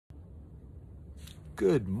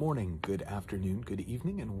Good morning, good afternoon, good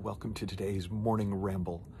evening, and welcome to today's morning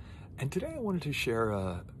ramble. And today I wanted to share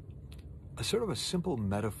a sort of a simple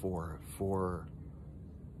metaphor for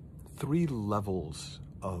three levels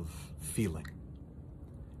of feeling.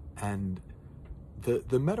 And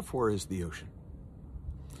the metaphor is the ocean.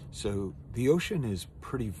 So the ocean is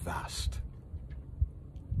pretty vast.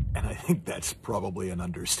 And I think that's probably an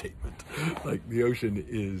understatement. Like the ocean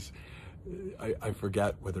is, I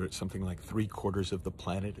forget whether it's something like 3/4 of the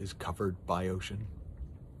planet is covered by ocean.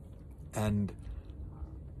 And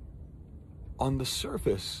on the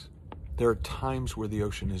surface, there are times where the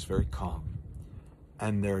ocean is very calm.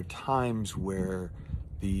 And there are times where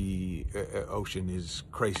the ocean is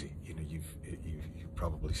crazy. You know, you've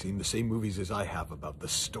probably seen the same movies as I have about the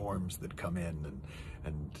storms that come in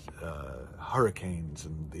and hurricanes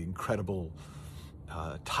and the incredible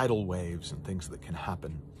tidal waves and things that can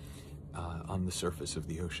happen on the surface of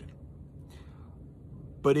the ocean.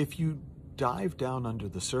 But if you dive down under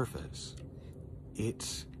the surface,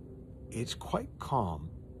 it's quite calm,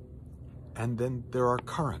 and then there are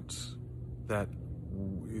currents that,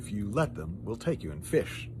 if you let them, will take you, and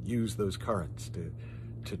fish use those currents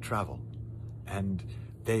to travel. And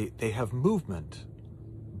they have movement,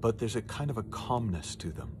 but there's a kind of a calmness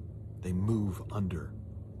to them. They move under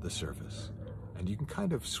the surface, and you can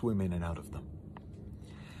kind of swim in and out of them.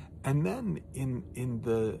 And then in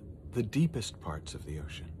the deepest parts of the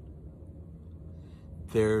ocean,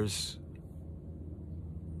 there's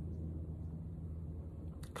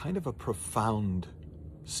kind of a profound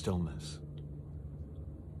stillness.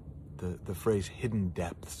 The phrase hidden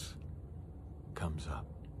depths comes up.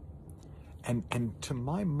 And to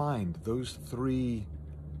my mind, those three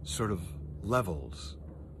sort of levels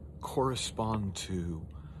correspond to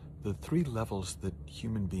the three levels that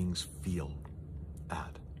human beings feel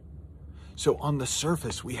at. So on the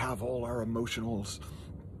surface, we have all our emotionals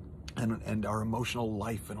and our emotional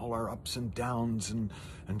life and all our ups and downs, and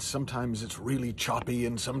sometimes it's really choppy,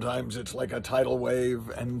 and sometimes it's like a tidal wave,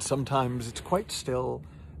 and sometimes it's quite still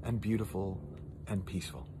and beautiful and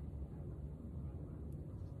peaceful.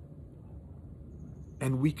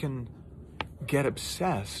 And we can get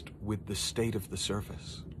obsessed with the state of the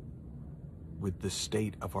surface, with the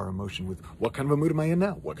state of our emotion, with what kind of a mood am I in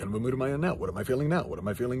now? What kind of a mood am I in now? What am I feeling now? What am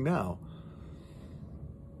I feeling now?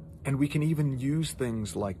 And we can even use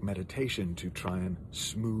things like meditation to try and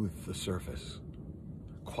smooth the surface,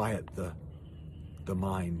 quiet the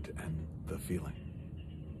mind and the feeling.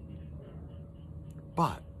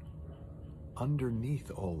 But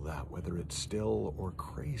underneath all that, whether it's still or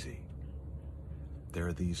crazy, there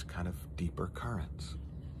are these kind of deeper currents.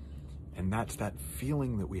 And that's that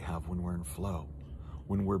feeling that we have when we're in flow,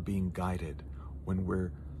 when we're being guided, when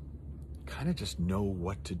we're kind of just know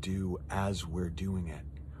what to do as we're doing it,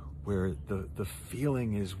 where the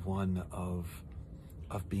feeling is one of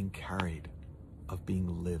being carried, of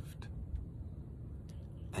being lived.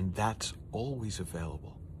 And that's always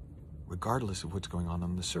available, regardless of what's going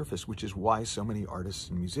on the surface, which is why so many artists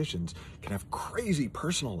and musicians can have crazy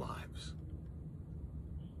personal lives.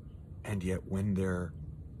 And yet when they're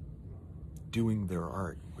doing their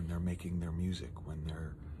art, when they're making their music, when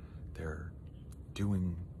they're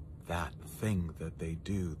doing that thing that they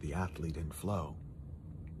do, the athlete in flow,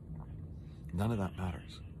 none of that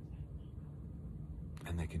matters.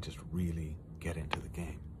 And they can just really get into the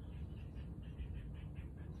game.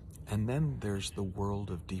 And then there's the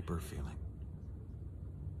world of deeper feeling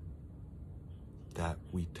that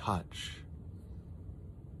we touch,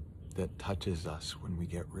 that touches us when we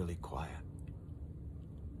get really quiet.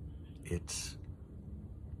 It's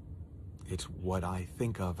what I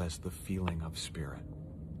think of as the feeling of spirit.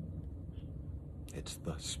 It's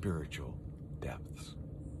the spiritual depths,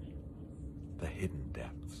 the hidden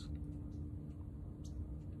depths.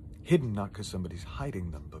 Hidden not because somebody's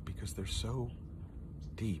hiding them, but because they're so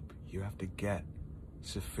deep. You have to get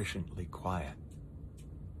sufficiently quiet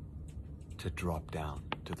to drop down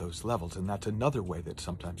to those levels. And that's another way that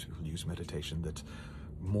sometimes people use meditation that's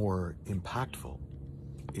more impactful,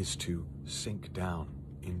 is to sink down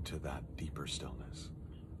into that deeper stillness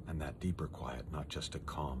and that deeper quiet, not just to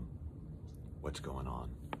calm what's going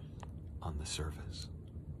on the surface.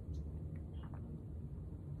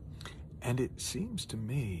 And it seems to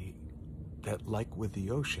me that, like with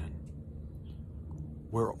the ocean,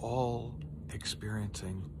 we're all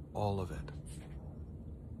experiencing all of it.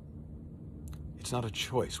 It's not a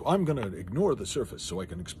choice. Well, I'm going to ignore the surface so I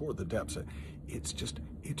can explore the depths.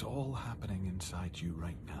 It's all happening inside you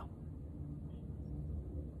right now.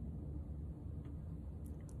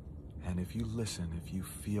 And if you listen, if you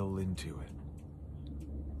feel into it,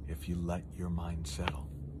 if you let your mind settle,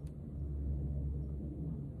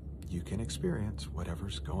 you can experience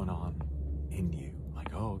whatever's going on in you.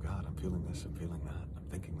 Like, oh God, I'm feeling this, I'm feeling that, I'm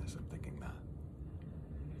thinking this, I'm thinking that.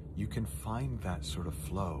 You can find that sort of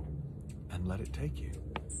flow and let it take you.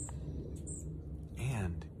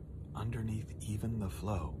 And underneath even the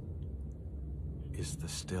flow is the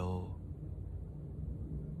still,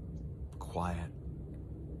 quiet,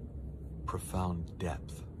 profound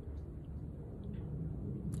depth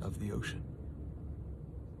of the ocean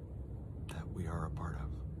that we are a part of.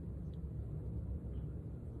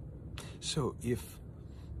 So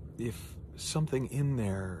if something in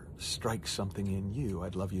there strikes something in you,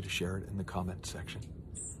 I'd love you to share it in the comment section.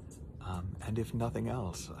 And if nothing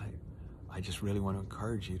else, I just really want to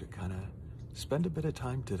encourage you to kind of spend a bit of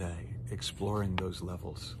time today exploring those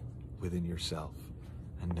levels within yourself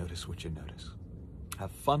and notice what you notice.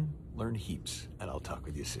 Have fun, learn heaps, and I'll talk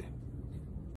with you soon.